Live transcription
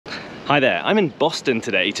Hi there, I'm in Boston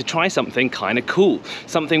today to try something kind of cool,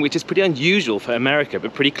 something which is pretty unusual for America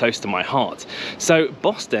but pretty close to my heart. So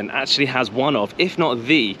Boston actually has one of, if not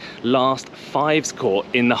the last fives court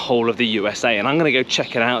in the whole of the USA, and I'm going to go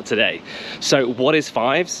check it out today. So what is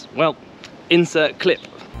fives? Well, insert clip.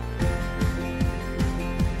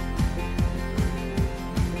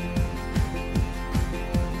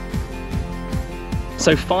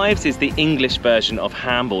 So fives is the English version of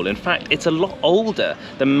handball. In fact, it's a lot older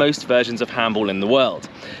than most versions of handball in the world.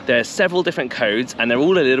 There are several different codes and they're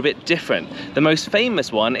all a little bit different. The most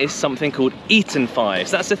famous one is something called Eton Fives.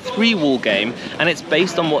 That's a 3-wall game and it's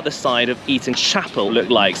based on what the side of Eton Chapel looked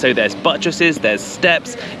like. So there's buttresses, there's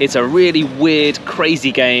steps. It's a really weird,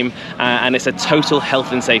 crazy game and it's a total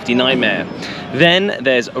health and safety nightmare. Then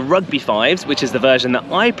there's Rugby Fives, which is the version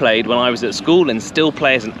that I played when I was at school and still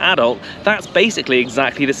play as an adult. That's basically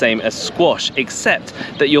exactly the same as squash, except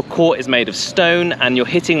that your court is made of stone and you're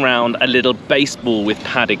hitting round a little baseball with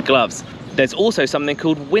padded gloves. There's also something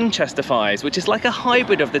called Winchester Fives, which is like a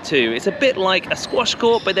hybrid of the two. It's a bit like a squash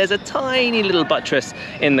court, but there's a tiny little buttress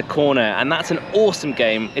in the corner, and that's an awesome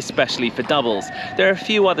game, especially for doubles. There are a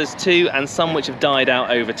few others too, and some which have died out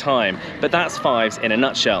over time, but that's fives in a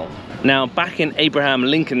nutshell. Now, back in Abraham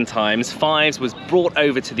Lincoln times, fives was brought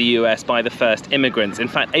over to the US by the first immigrants. In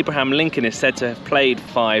fact, Abraham Lincoln is said to have played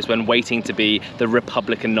fives when waiting to be the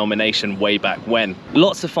Republican nomination way back when.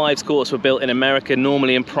 Lots of fives courts were built in America,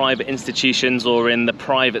 normally in private institutions or in the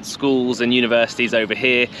private schools and universities over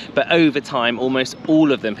here, but over time, almost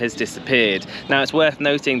all of them has disappeared. Now, it's worth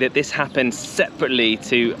noting that this happened separately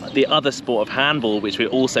to the other sport of handball, which we're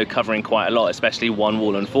also covering quite a lot, especially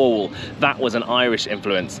 1-wall and 4-wall. That was an Irish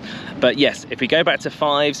influence. But yes, if we go back to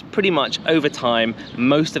fives, pretty much over time,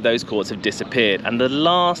 most of those courts have disappeared. And the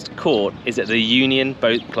last court is at the Union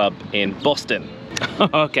Boat Club in Boston.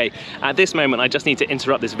 Okay, at this moment I just need to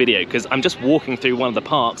interrupt this video because I'm just walking through one of the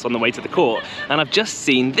parks on the way to the court and I've just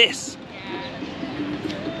seen this.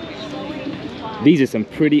 These are some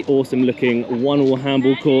pretty awesome looking 1-wall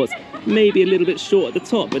handball courts. Maybe a little bit short at the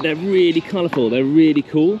top, but they're really colourful, they're really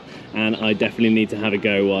cool, and I definitely need to have a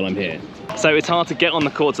go while I'm here. So it's hard to get on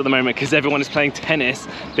the courts at the moment because everyone is playing tennis,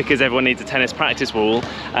 because everyone needs a tennis practice wall. So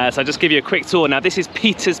I'll just give you a quick tour. Now this is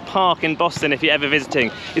Peters Park in Boston if you're ever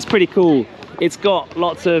visiting. It's pretty cool. It's got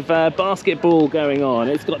lots of basketball going on.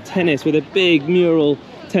 It's got tennis with a big mural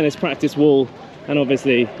tennis practice wall. And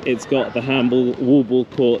obviously it's got the handball wall ball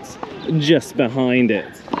courts just behind it.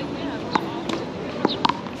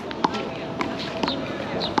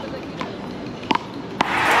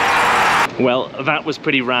 Well, that was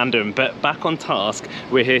pretty random, but back on task,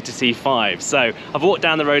 we're here to see fives. So I've walked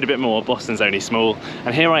down the road a bit more, Boston's only small,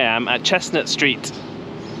 and here I am at Chestnut Street.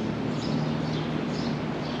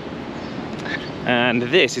 And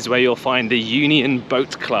this is where you'll find the Union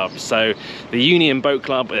Boat Club. So the Union Boat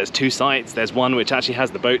Club, there's two sites. There's one which actually has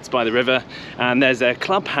the boats by the river, and there's a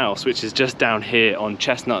clubhouse which is just down here on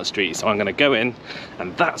Chestnut Street. So I'm going to go in,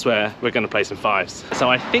 and that's where we're going to play some fives. So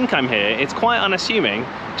I think I'm here. It's quite unassuming,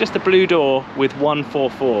 just a blue door with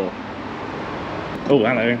 144. Oh,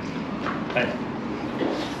 hello. Hey.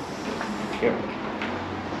 Here.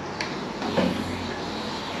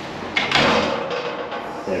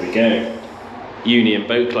 There we go. Union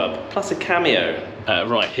Boat Club, plus a cameo.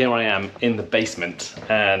 Right, here I am in the basement,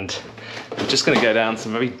 and I'm just going to go down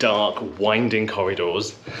some very dark, winding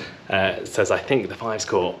corridors. It says I think the fives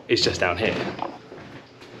court is just down here.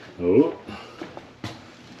 Oh.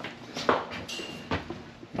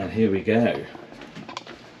 And here we go.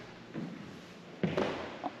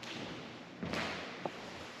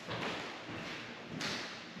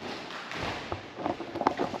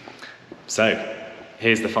 So,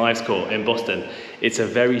 here's the fives court in Boston. It's a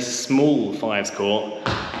very small fives court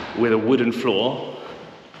with a wooden floor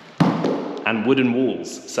and wooden walls.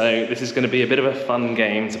 So this is going to be a bit of a fun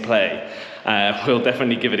game to play. We'll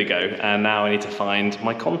definitely give it a go. And now I need to find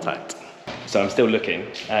my contact. So I'm still looking.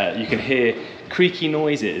 You can hear creaky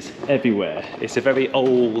noises everywhere. It's a very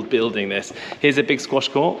old building, this. Here's a big squash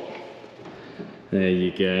court. There you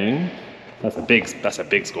go. That's a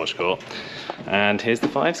big squash court. And here's the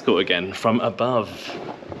fives court again from above.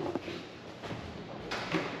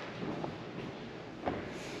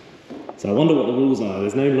 So I wonder what the rules are.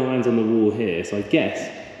 There's no lines on the wall here, so I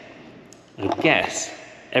guess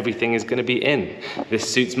everything is going to be in. This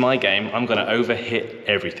suits my game. I'm going to overhit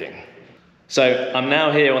everything. So I'm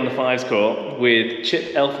now here on the fives court with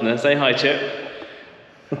Chip Elfner. Say hi, Chip.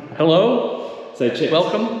 Hello. So Chip,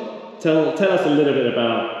 welcome. Tell us a little bit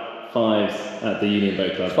about fives at the Union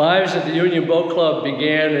Boat Club. Fives at the Union Boat Club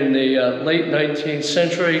began in the late 19th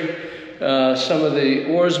century Some of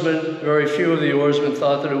the oarsmen, very few of the oarsmen,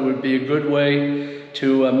 thought that it would be a good way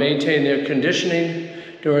to maintain their conditioning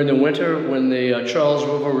during the winter when the Charles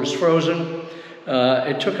River was frozen.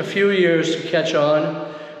 It took a few years to catch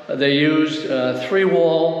on. They used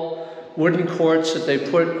 3-wall wooden courts that they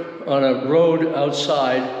put on a road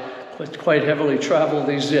outside, quite heavily traveled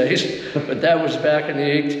these days, but that was back in the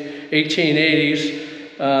 1880s.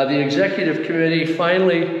 The executive committee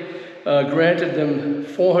finally granted them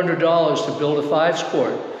 $400 to build a fives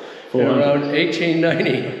court in around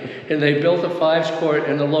 1890, and they built a fives court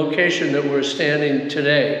in the location that we're standing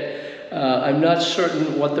today. I'm not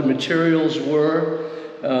certain what the materials were.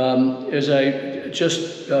 As I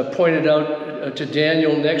just pointed out to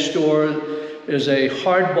Daniel, next door is a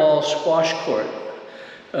hardball squash court,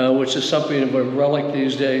 which is something of a relic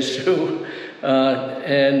these days too.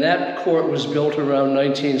 And that court was built around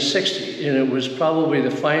 1960, and it was probably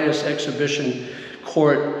the finest exhibition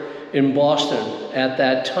court in Boston at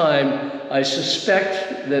that time. I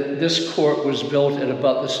suspect that this court was built at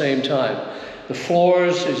about the same time. The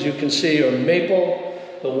floors, as you can see, are maple.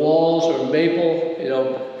 The walls are maple. You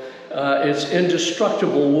know, it's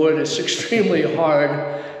indestructible wood. It's extremely hard.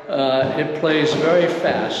 It plays very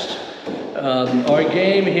fast. Our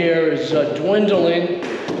game here is dwindling.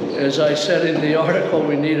 As I said in the article,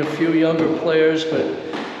 we need a few younger players, but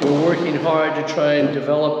we're working hard to try and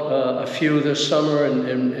develop a few this summer,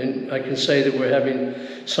 and I can say that we're having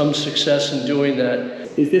some success in doing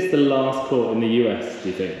that. Is this the last court in the US, do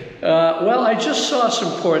you think? Well, I just saw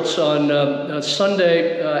some courts on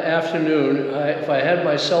Sunday afternoon. If I had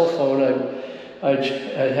my cell phone, I'd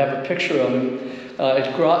have a picture of them.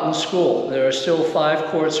 At Groton School. There are still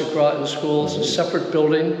 5 courts at Groton School. It's a separate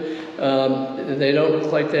building. They don't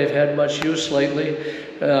look like they've had much use lately.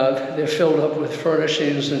 They're filled up with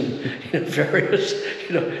furnishings and various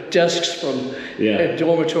desks from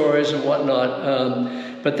dormitories and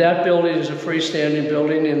whatnot. But that building is a freestanding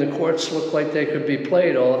building, and the courts look like they could be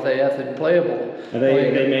played, all if they have it playable. Are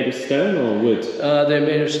they made of stone or wood? They're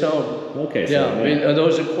made of stone. Okay. So, yeah, I mean,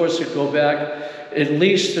 those are courts that go back at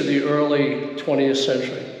least to the early 20th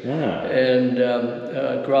century. Yeah.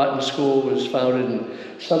 And Groton School was founded in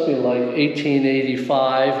something like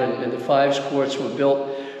 1885, and the fives courts were built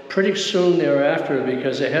pretty soon thereafter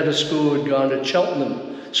because the head of school had gone to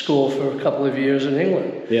Cheltenham School for a couple of years in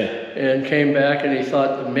England. Yeah. And came back, and he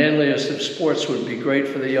thought the manliest of sports would be great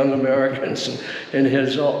for the young Americans in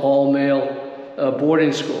his all-male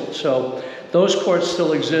boarding school. So those courts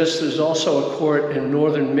still exist. There's also a court in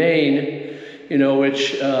northern Maine,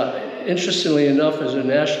 which, interestingly enough, is a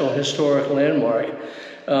National Historic Landmark.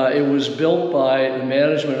 It was built by the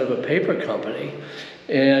management of a paper company.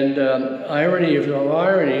 And irony of our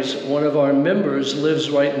ironies, one of our members lives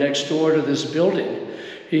right next door to this building.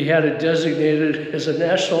 He had it designated as a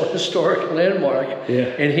National Historic Landmark,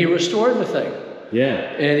 and he restored the thing. Yeah.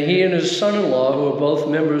 And he and his son-in-law, who are both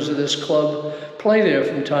members of this club, play there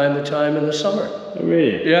from time to time in the summer. Oh,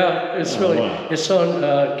 really? Yeah, it's it's on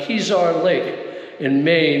Kezar Lake in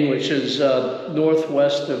Maine, which is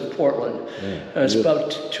northwest of Portland. Yeah. It's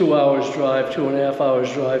about 2 hours drive, 2.5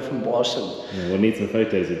 hours drive from Boston. Yeah, we'll need some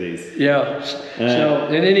photos of these. Yeah. So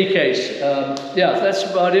in any case, that's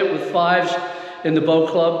about it with fives in the boat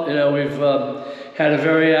club. We've had a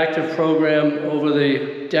very active program over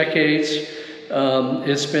the decades.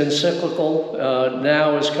 It's been cyclical.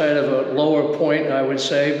 Now is kind of a lower point, I would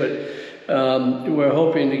say, but we're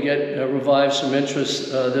hoping to revive some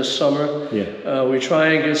interest this summer. Yeah. We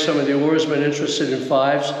try and get some of the oarsmen interested in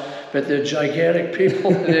fives, but they're gigantic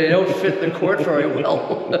people. They don't fit the court very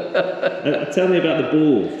well. Tell me about the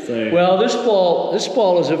ball. Well, this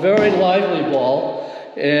ball is a very lively ball.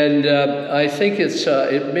 And I think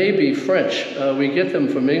it may be French. We get them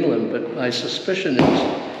from England, but my suspicion is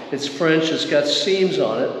it's French. It's got seams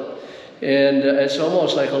on it, and it's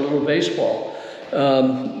almost like a little baseball.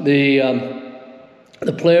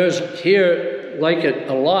 The players here like it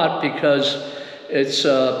a lot because it's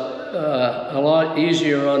a lot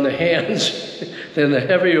easier on the hands than the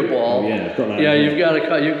heavier ball. Oh, yeah, I've got that. Yeah,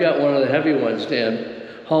 you've got one of the heavy ones, Dan.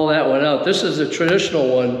 Haul that one out. This is the traditional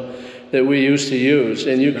one that we used to use,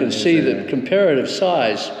 and you can see the comparative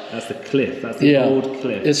size. That's the cliff. That's the old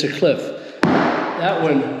cliff. It's a cliff. That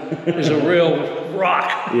one is a real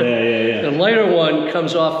rock. Yeah. The lighter one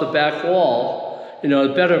comes off the back wall.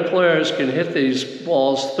 The better players can hit these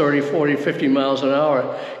balls 30, 40, 50 miles an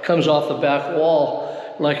hour. Comes off the back wall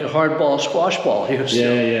like a hardball squash ball used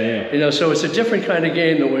to. Yeah. So it's a different kind of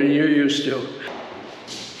game than what you're used to.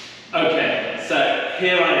 Okay, so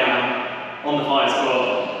here I am on the fives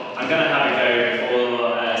court. I'm going to have a go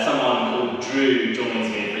before someone called Drew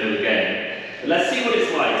joins me for a little game. But let's see what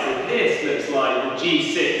it's like. So this this looks like the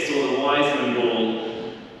G6 or the Wiseman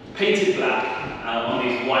ball, painted black on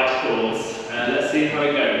these white cords. Let's see how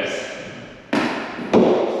it goes.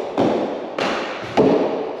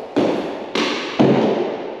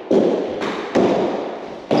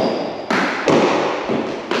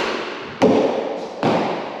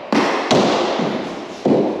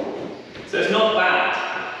 So it's not bad,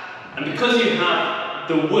 and because you have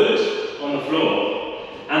the wood on the floor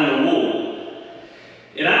and the wall,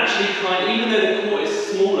 it actually even though the court is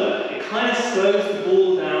smaller, it kind of slows the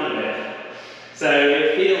ball down a bit. So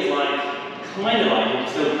it feels kind of like you're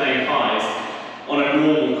still playing fives on a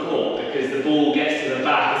normal court, because the ball gets to the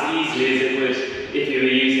back as easily as it would if you were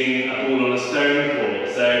using a ball on a stone court.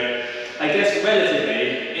 So I guess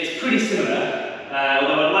relatively, it's pretty similar,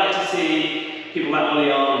 although I'd like to see people like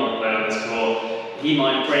Ollie Arnold play on this court. He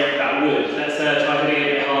might break that wood. Let's try hitting it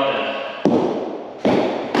a bit harder.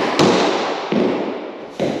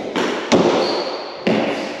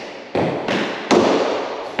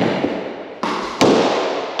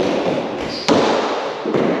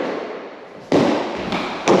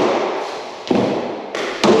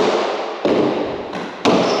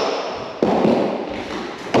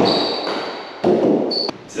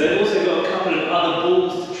 So they've also got a couple of other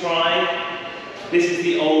balls to try. This is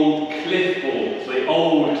the old cliff ball, so the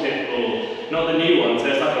old cliff ball, not the new one, so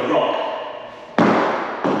it's like a rock.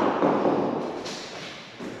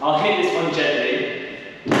 I'll hit this one gently.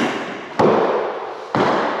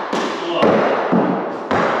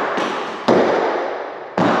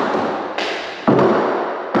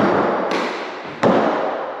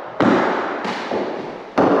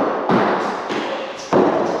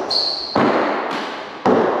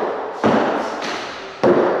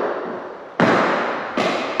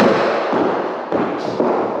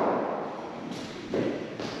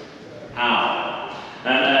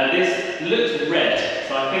 This looks red,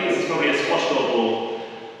 so I think this is probably a squash court ball,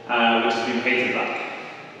 which has been painted black.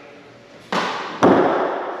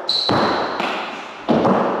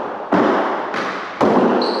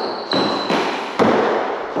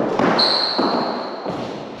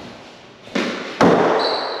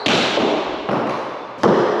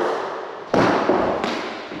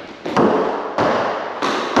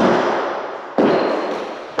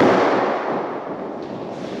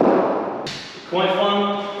 Quite fun.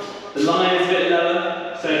 The line is a bit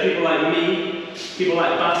lower, so people like me, people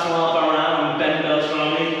like Benoit Baran and Ben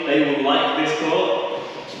Beltrami, they will like this court.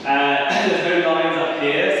 There's no lines up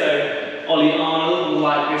here, so Ollie Arnold will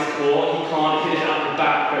like this court. He can't hit it out the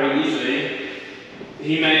back very easily.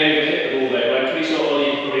 He may overhit the ball though, but I'm pretty sure Ollie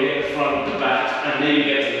will probably hit the front, the back, and maybe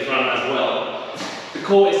get to the front as well. The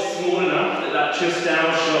court is small enough that that just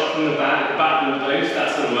down shot from the back of the post,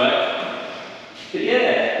 that's going to work. But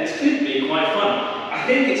yeah, this could be quite fun. I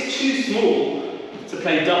think it's too small to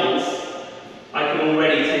play doubles. I can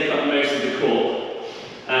already take up most of the court.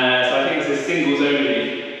 So I think it's a singles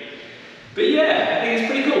only. But yeah, I think it's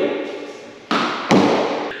pretty cool.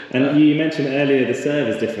 And you mentioned earlier the serve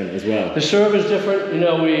is different as well. The serve is different. You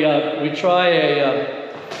know, we try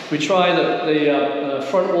the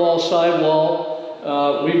front wall, side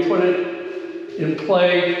wall. We put it in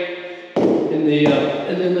play. And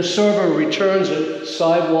then the server returns it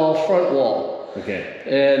side wall, front wall. Okay.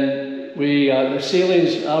 And the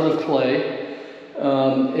ceiling's out of play.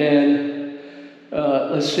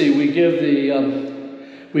 Let's see, we give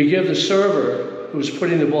the server who's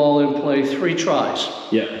putting the ball in play 3 tries.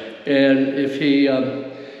 Yeah. And if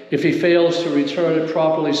he fails to return it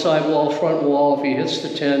properly, side wall, front wall, if he hits the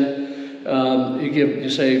 10, you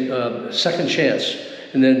say second chance,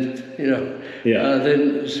 and then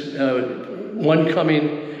then one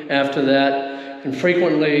coming after that, and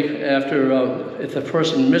frequently if the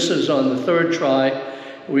person misses on the 3rd try,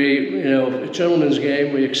 a gentleman's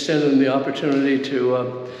game, we extend them the opportunity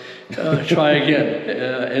to try again.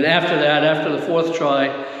 And after that, after the 4th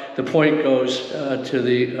try, the point goes to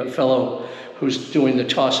the fellow who's doing the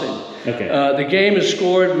tossing. Okay. The game is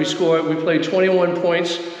scored. We play 21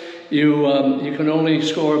 points. You can only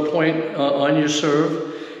score a point on your serve.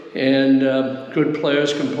 And good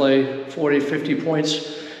players can play 40, 50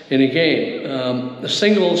 points in a game. The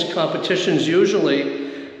singles competitions usually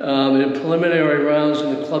in preliminary rounds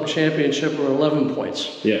in the club championship are 11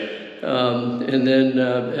 points. Yeah. And then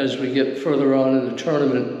as we get further on in the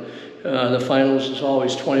tournament, the finals is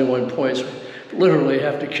always 21 points. We literally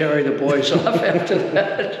have to carry the boys off after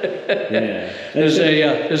that. Yeah.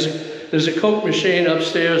 There's a Coke machine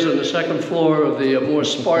upstairs on the 2nd floor of the more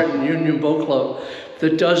Spartan Union Boat Club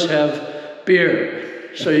that does have beer,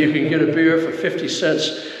 so you can get a beer for 50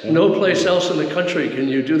 cents. No place else in the country can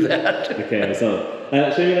you do that. Okay, so Show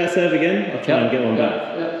me that serve again. I'll try and get one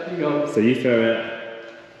back. Yeah, here you go. So you throw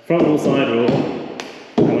it front wall, side wall,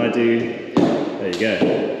 and I do. There you go.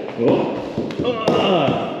 Oh.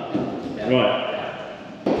 Right.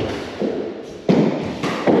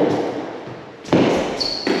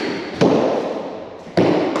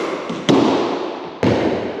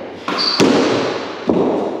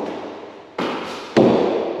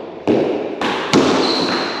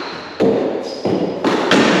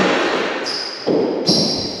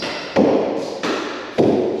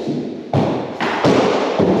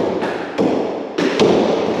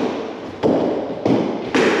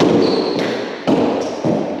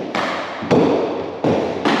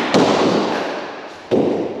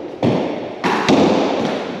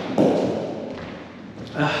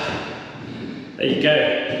 There you go,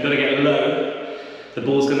 you've got to get low. The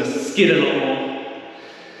ball's going to skid a lot more.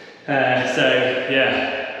 So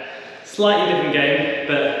yeah, slightly different game,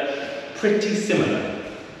 but pretty similar.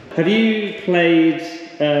 Have you played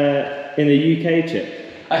in the UK, Chip?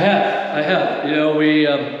 I have. You know,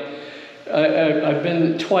 I've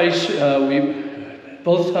been twice.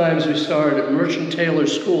 Both times we started at Merchant Taylor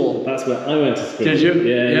School. That's where I went to school. Did you?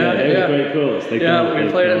 Yeah. They were great course. We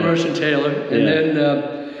played at Merchant Taylor, and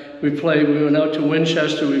then we went out to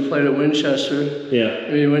Winchester. We played at Winchester.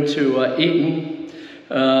 Yeah. We went to Eton.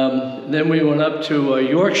 Then we went up to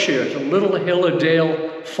Yorkshire, to Little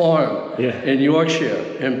Hilladale Farm in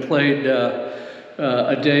Yorkshire, and played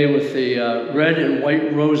a day with the Red and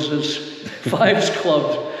White Roses Fives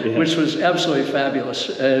Club, which was absolutely fabulous,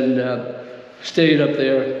 and stayed up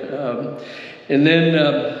there. And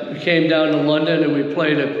then we came down to London and we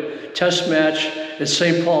played a test match at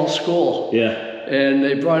St. Paul's School. Yeah. And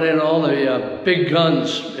they brought in all the big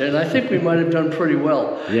guns, and I think we might have done pretty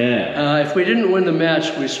well. Yeah. If we didn't win the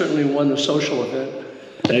match, we certainly won the social event.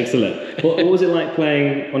 Excellent. What was it like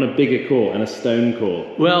playing on a bigger court and a stone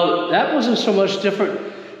court? Well, that wasn't so much different,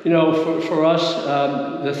 you know, for us.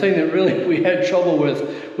 The thing that really we had trouble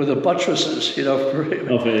with were the buttresses, you know. For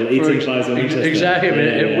eating flies in Winchester. Exactly,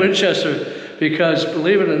 at Winchester, because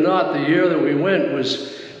believe it or not, the year that we went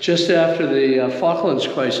was just after the Falklands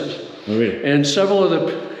crisis. Oh, really? And several of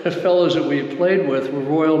the fellows that we played with were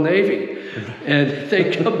Royal Navy. And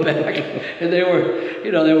they come back and they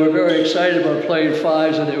were very excited about playing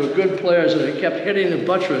fives, and they were good players, and they kept hitting the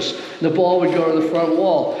buttress, and the ball would go to the front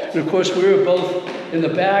wall. And of course we were both in the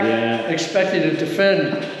back expecting to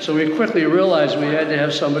defend, so we quickly realized we had to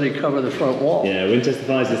have somebody cover the front wall. Yeah, Winchester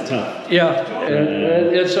Fives is tough. Yeah,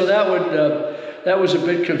 and so that was a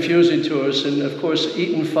bit confusing to us, and of course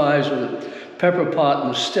Eton Fives with pepper pot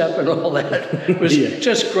and the step and all that. It was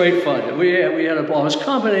just great fun. We had a ball. It was a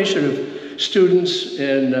combination of students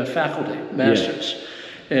and faculty, masters.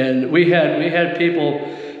 And we had people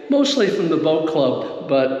mostly from the boat club,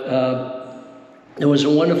 but there was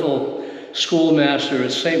a wonderful schoolmaster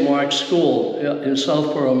at St. Mark's School in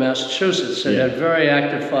Southborough, Massachusetts, that had a very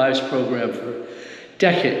active fives program for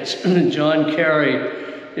decades. John Carey,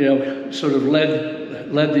 you know, sort of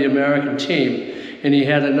led the American team. And he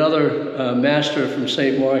had another master from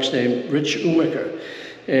St. Mark's named Rich Umaker.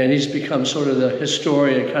 And he's become sort of the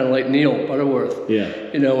historian, kind of like Neil Butterworth,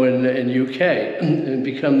 you know, in UK, and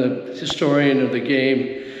become the historian of the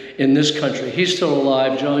game in this country. He's still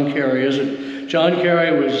alive, John Carey isn't. John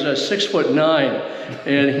Carey was 6'9",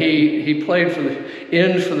 and he played for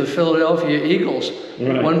the Philadelphia Eagles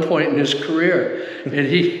at one point in his career. And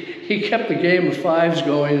he kept the game of fives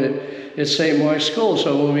going at St. Mark's School.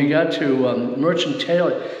 So when we got to Merchant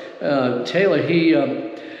Taylor,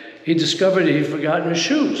 he discovered he'd forgotten his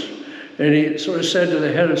shoes, and he sort of said to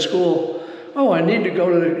the head of school, "Oh, I need to go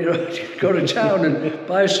to town and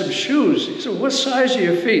buy some shoes." He said, "What size are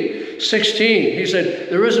your feet?" 16. He said,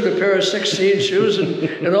 "There isn't a pair of 16 shoes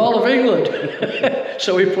in all of England."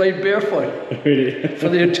 So he played barefoot for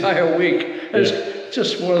the entire week. It's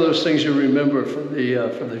just one of those things you remember from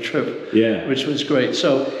the trip, which was great.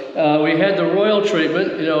 So we had the royal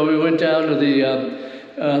treatment. You know, we went down to the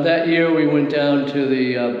that year we went down to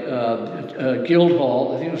the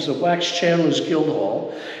Guildhall. I think it was the Wax Chandler's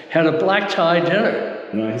Guildhall. Had a black tie dinner.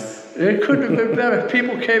 Nice. It couldn't have been better.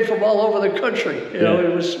 People came from all over the country. You know,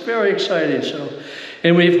 it was very exciting. So,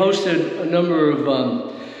 and we've hosted a number of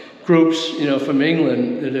groups, you know, from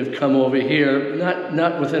England that have come over here.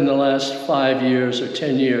 Not within the last 5 years or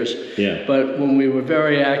 10 years. Yeah. But when we were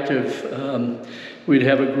very active, we'd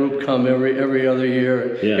have a group come every other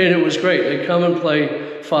year, and it was great. They'd come and play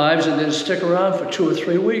fives and then stick around for 2 or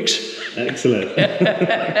 3 weeks. Excellent.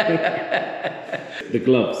 The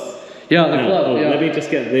gloves. Yeah, the glove. Let me just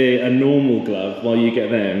get a normal glove while you get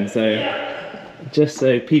them. So, just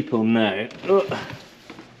so people know.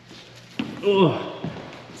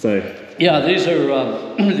 So yeah, these are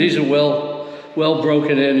well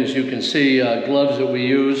broken in, as you can see. Gloves that we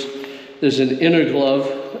use. There's an inner glove,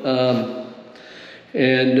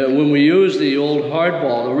 and when we use the old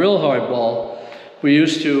hardball, the real hardball, we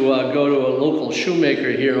used to go to a local shoemaker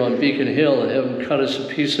here on Beacon Hill and have him cut us a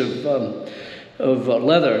piece of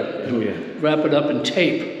leather and wrap it up in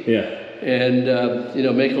tape. Yeah. And you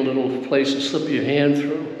know, make a little place to slip your hand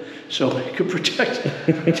through, so it could protect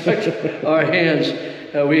our hands.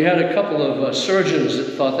 We had a couple of surgeons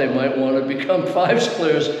that thought they might want to become fives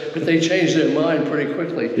players, but they changed their mind pretty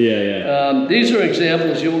quickly. Yeah. These are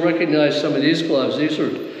examples. You'll recognize some of these gloves. These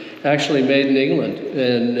are actually made in England,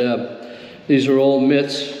 and these are old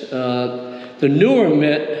mitts. The newer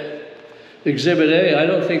mitt, Exhibit A, I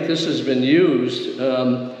don't think this has been used,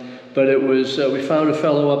 but it was. We found a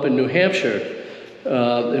fellow up in New Hampshire.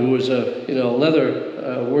 It was a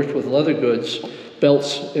leather, worked with leather goods,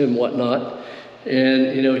 belts and whatnot.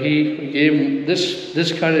 And you know, he gave him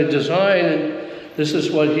this kind of design, and this is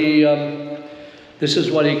what he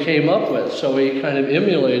came up with. So he kind of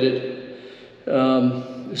emulated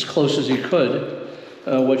as close as he could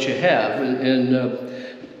what you have. And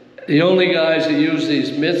the only guys that use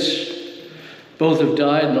these mitts both have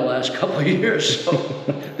died in the last couple of years. So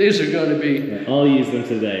these are going to be. I'll use them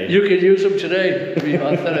today. You can use them today to be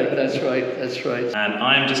authentic. That's right. That's right. And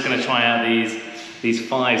I'm just going to try out these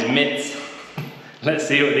Fives mitts. Let's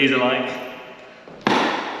see what these are like.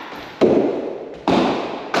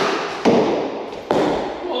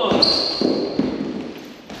 Whoa.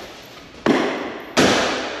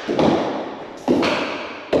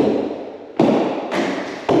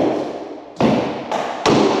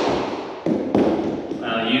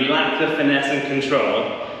 Well, you lack the finesse and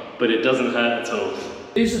control, but it doesn't hurt at all.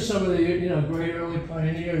 These are some of the great early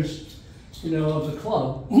pioneers, of the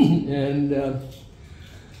club, and.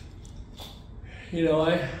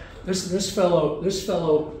 This fellow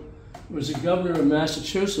was a governor of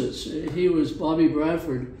Massachusetts. He was Bobby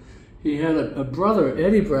Bradford. He had a brother,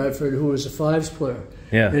 Eddie Bradford, who was a fives player.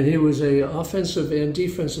 Yeah. And he was a offensive and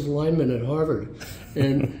defensive lineman at Harvard.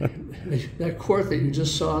 And that court that you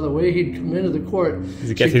just saw, the way he'd come into the court,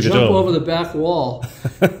 he'd jump over the back wall,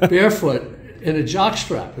 barefoot, in a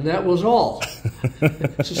jockstrap, and that was all.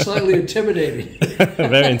 It's slightly intimidating.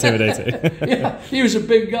 Very intimidating. Yeah, he was a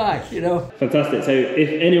big guy, Fantastic. So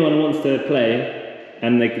if anyone wants to play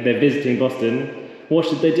and they're visiting Boston, what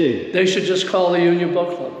should they do? They should just call the Union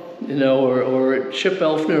Boat Club, or at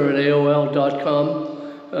chipelfner@aol.com.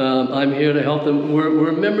 I'm here to help them.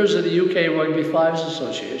 We're members of the UK Rugby Fives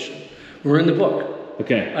Association. We're in the book.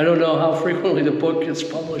 Okay. I don't know how frequently the book gets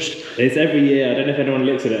published. It's every year. I don't know if anyone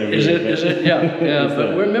looks at it every year. Is it? Yeah.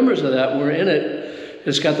 But we're members of that. We're in it.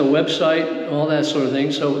 It's got the website, all that sort of thing.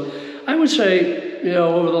 So I would say,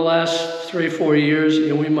 over the last 3-4 years,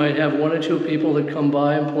 we might have 1 or 2 people that come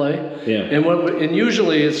by and play. Yeah. And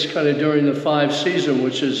usually it's kind of during the five season,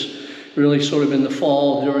 which is really sort of in the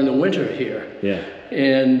fall, during the winter here. Yeah.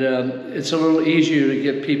 And it's a little easier to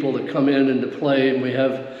get people to come in and to play, and we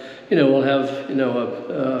have. We'll have,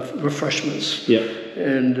 refreshments. Yeah.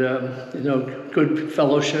 And, good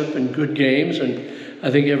fellowship and good games. And I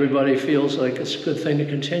think everybody feels like it's a good thing to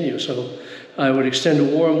continue. So I would extend a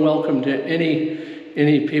warm welcome to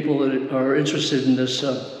any people that are interested in this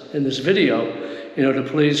video, to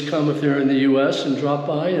please come if they're in the U.S. and drop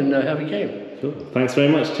by and have a game. Cool. Thanks very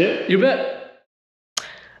much, Chip. You bet.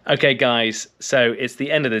 Okay guys, so it's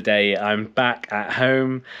the end of the day. I'm back at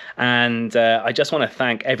home, and I just want to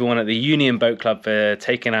thank everyone at the Union Boat Club for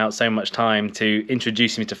taking out so much time to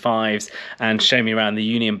introduce me to fives and show me around the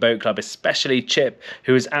Union Boat Club, especially Chip,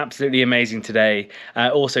 who was absolutely amazing today.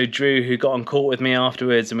 Also Drew, who got on court with me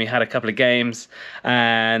afterwards, and we had a couple of games,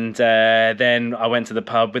 and then I went to the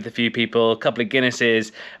pub with a few people, a couple of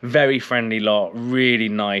Guinnesses, very friendly lot, really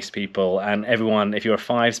nice people, and everyone, if you're a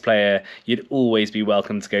fives player, you'd always be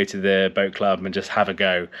welcome to go to the boat club and just have a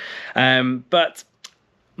go. But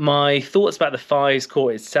my thoughts about the fives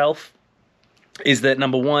court itself is that,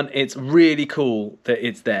 number one, it's really cool that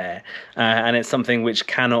it's there, and it's something which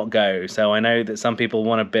cannot go. So I know that some people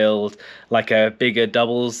want to build like a bigger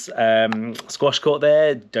doubles squash court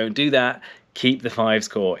there. Don't do that. Keep the fives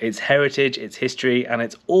court. It's heritage, it's history, and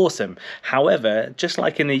it's awesome. However, just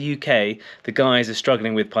like in the UK, the guys are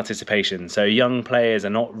struggling with participation. So young players are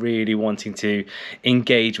not really wanting to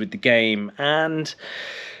engage with the game. And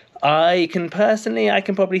I can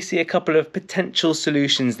probably see a couple of potential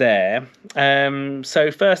solutions there.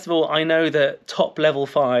 So first of all, I know that top level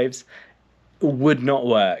fives would not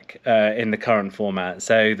work in the current format.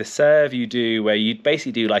 So the serve you do, where you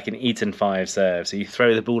basically do like an Eton Five serve, so you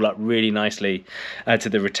throw the ball up really nicely to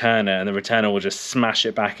the returner, and the returner will just smash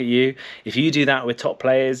it back at you. If you do that with top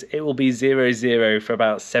players, it will be 0-0 for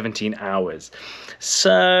about 17 hours.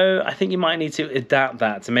 So I think you might need to adapt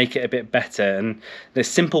that to make it a bit better, and there's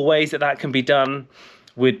simple ways that that can be done.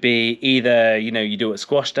 Would be either, you know, you do what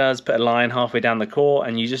squash does, put a line halfway down the court,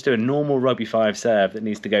 and you just do a normal rugby five serve that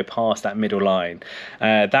needs to go past that middle line.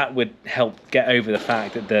 That would help get over the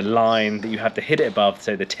fact that the line that you have to hit it above,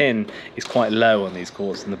 so the tin, is quite low on these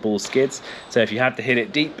courts and the ball skids. So if you have to hit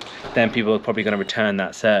it deep, then people are probably going to return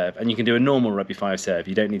that serve. And you can do a normal rugby five serve.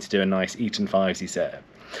 You don't need to do a nice Eton Fivesy serve.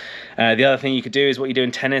 The other thing you could do is what you do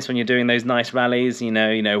in tennis when you're doing those nice rallies, you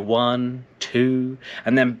know, 1, 2,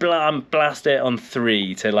 and then blast it on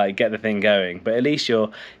 3 to like get the thing going. But at least you're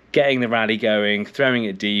getting the rally going, throwing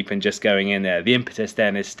it deep and just going in there. The impetus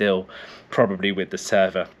then is still probably with the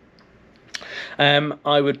server.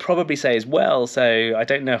 I would probably say as well, so I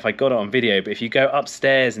don't know if I got it on video, but if you go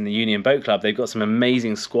upstairs in the Union Boat Club, they've got some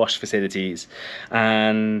amazing squash facilities,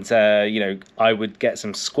 and you know, I would get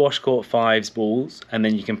some squash court fives balls, and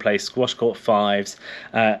then you can play squash court fives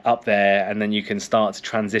up there, and then you can start to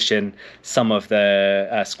transition some of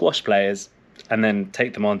the squash players and then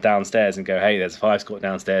take them on downstairs and go, hey, there's a fives court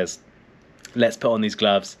downstairs. Let's put on these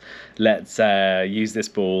gloves, let's use this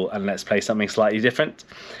ball, and let's play something slightly different.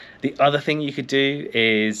 The other thing you could do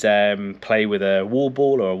is play with a wall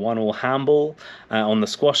ball or a one-wall handball on the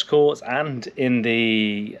squash courts and in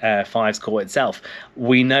the fives court itself.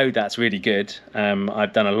 We know that's really good.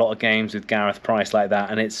 I've done a lot of games with Gareth Price like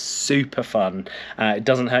that, and it's super fun. It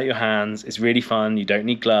doesn't hurt your hands. It's really fun. You don't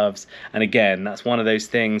need gloves. And again, that's one of those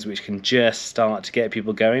things which can just start to get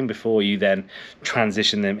people going before you then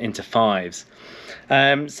transition them into fives.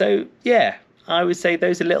 So yeah, I would say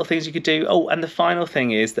those are little things you could do. Oh, and the final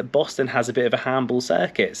thing is that Boston has a bit of a handball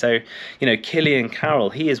circuit. So, you know, Killian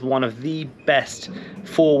Carroll, he is one of the best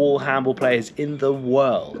four-wall handball players in the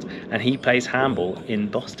world, and he plays handball in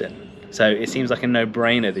Boston. So it seems like a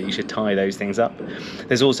no-brainer that you should tie those things up.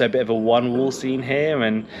 There's also a bit of a one-wall scene here,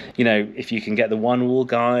 and, you know, if you can get the one-wall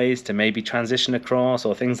guys to maybe transition across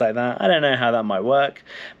or things like that, I don't know how that might work,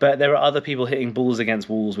 but there are other people hitting balls against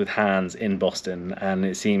walls with hands in Boston, and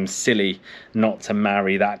it seems silly not to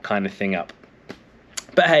marry that kind of thing up.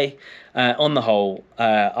 But hey, on the whole,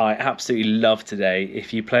 I absolutely love today.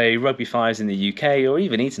 If you play Rugby Fives in the UK, or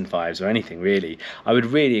even Eton Fives or anything really, I would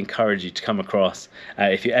really encourage you to come across.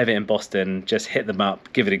 If you're ever in Boston, just hit them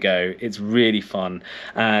up, give it a go. It's really fun.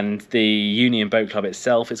 And the Union Boat Club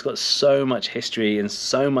itself, it's got so much history and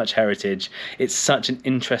so much heritage. It's such an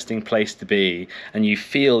interesting place to be, and you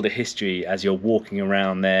feel the history as you're walking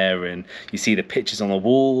around there, and you see the pictures on the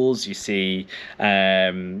walls, you see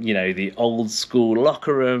you know, the old school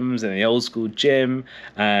locker rooms and the old school gym,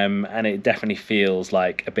 and it definitely feels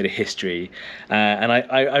like a bit of history. And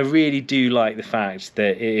I really do like the fact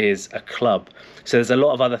that it is a club. So there's a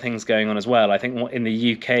lot of other things going on as well. I think in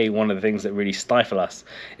the UK, one of the things that really stifle us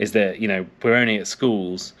is that, you know, we're only at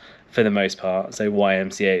schools for the most part, so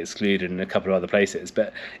YMCA excluded and a couple of other places,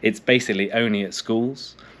 but it's basically only at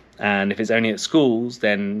schools. And if it's only at schools,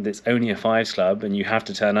 then it's only a fives club, and you have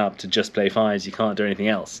to turn up to just play fives. You can't do anything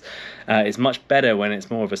else. It's much better when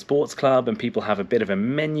it's more of a sports club and people have a bit of a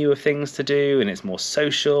menu of things to do, and it's more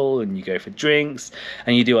social, and you go for drinks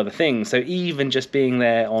and you do other things. So even just being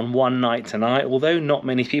there on one night tonight, although not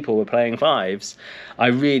many people were playing fives, I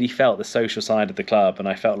really felt the social side of the club, and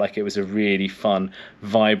I felt like it was a really fun,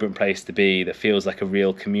 vibrant place to be that feels like a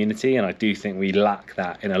real community, and I do think we lack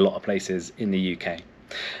that in a lot of places in the UK.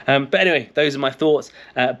 But anyway, those are my thoughts.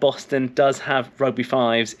 Boston does have Rugby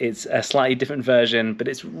Fives. It's a slightly different version, but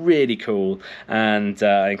it's really cool, and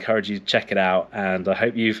I encourage you to check it out, and I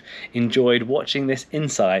hope you've enjoyed watching this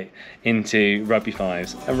insight into Rugby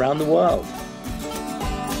Fives around the world.